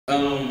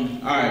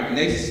Alright,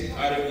 next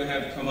item we're gonna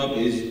have to come up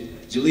is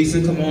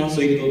Jalessa, come on so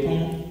you can do a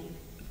poem.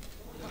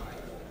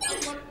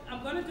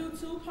 I'm gonna do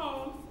 2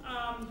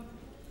 poems.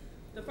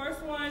 The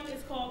first one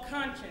is called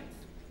Conscience.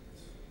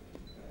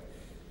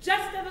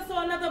 Just as I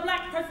saw another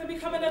black person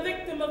becoming a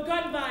victim of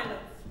gun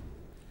violence,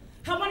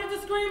 I wanted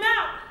to scream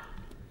out,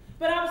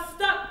 but I was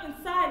stuck in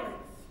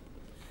silence,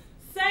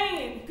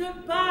 saying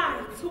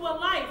goodbye to a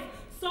life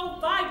so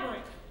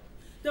vibrant.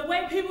 The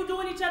way people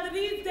doing each other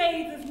these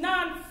days is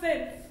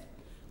nonsense.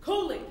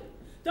 Cool it.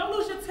 Don't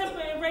lose your temper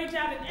and rage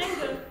out in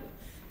anger.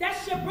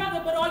 That's your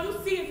brother, but all you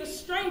see is a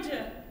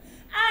stranger.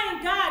 I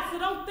ain't God, so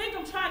don't think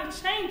I'm trying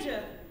to change you.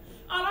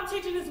 All I'm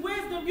teaching is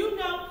wisdom, you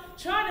know,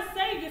 trying to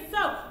save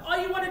yourself. All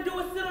you want to do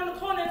is sit on the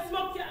corner and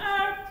smoke your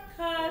herb,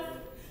 cause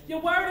your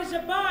word is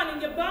your bond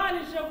and your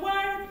bond is your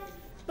word.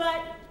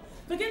 But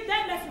forget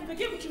that lesson,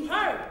 forget what you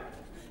heard.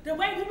 The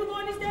way people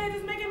going these days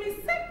is making me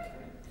sick.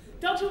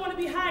 Don't you want to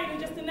be higher than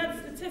just another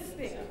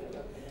statistic?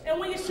 And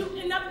when you're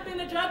shooting up and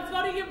the drugs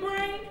go to your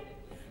brain,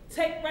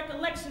 take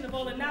recollection of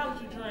all the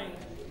knowledge you drain.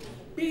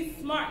 Be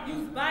smart,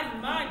 use body,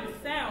 mind, and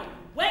sound.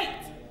 Wait!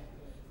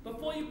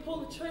 Before you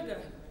pull the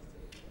trigger,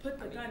 put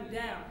the gun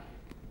down.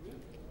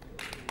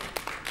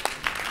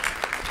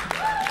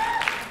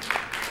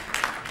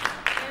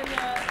 And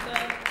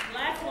the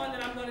last one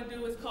that I'm going to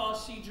do is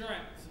called She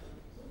Dreamt.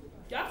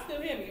 Y'all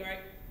still hear me, right?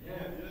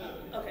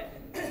 Yeah. Okay.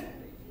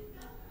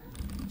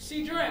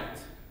 She dreamt.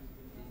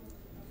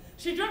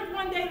 She dreamt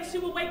one day that she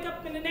would wake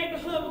up in a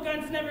neighborhood where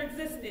guns never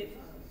existed,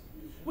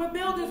 where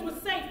buildings were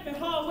safe and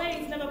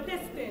hallways never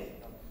pissed in.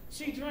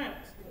 She dreamt.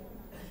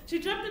 She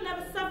dreamt of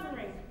never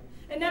suffering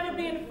and never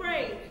being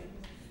afraid.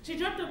 She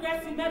dreamt of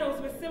grassy meadows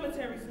where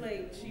cemeteries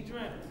laid. She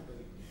dreamt.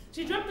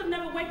 She dreamt of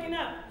never waking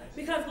up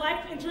because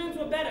life and dreams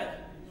were better.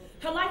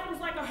 Her life was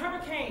like a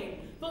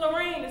hurricane, full of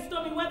rain and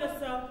stormy weather,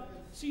 so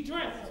she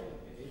dreamt.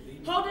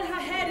 Holding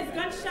her head as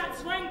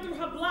gunshots rang through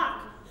her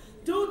block.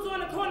 Dudes on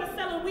the corner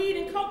selling weed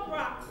and coke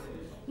rocks.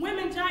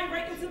 Women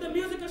gyrating to the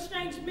music of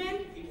strange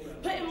men,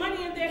 putting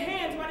money in their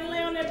hands while they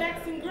lay on their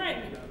backs and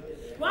grin.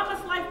 Why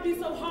must life be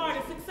so hard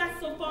and success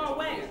so far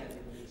away?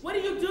 What do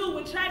you do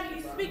when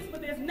tragedy speaks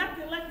but there's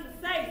nothing left to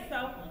say?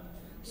 So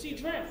she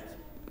dreamt.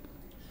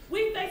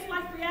 We face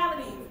life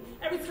realities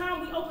every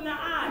time we open our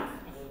eyes.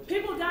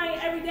 People dying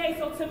every day,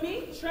 so to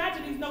me,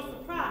 tragedy's no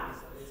surprise.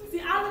 See,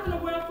 I live in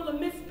a world full of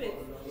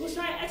misfits who's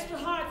trying extra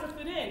hard to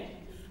fit in.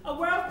 A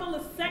world full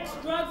of sex,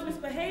 drugs,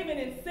 misbehaving,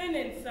 and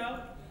sinning,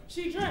 so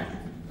she dreamt.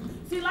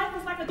 See, life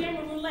is like a game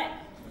of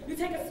roulette. You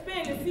take a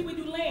spin and see where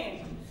you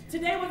land.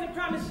 Today wasn't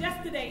promised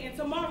yesterday, and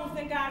tomorrow's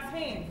in God's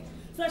hands.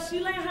 So as she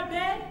lay in her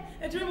bed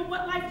and dream of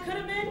what life could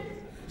have been,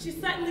 she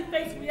suddenly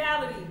faced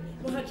reality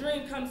when her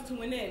dream comes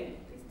to an end.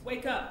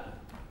 Wake up.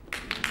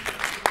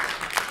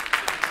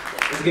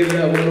 Let's give it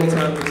up one more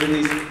time for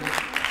Jalessa.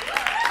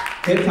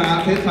 Hip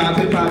hop, hip hop,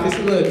 hip hop. It's a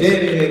little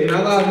dead in here. Can I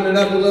liven it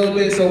up a little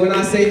bit so when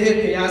I say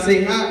hip, can y'all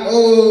say hop?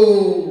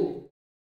 Oh!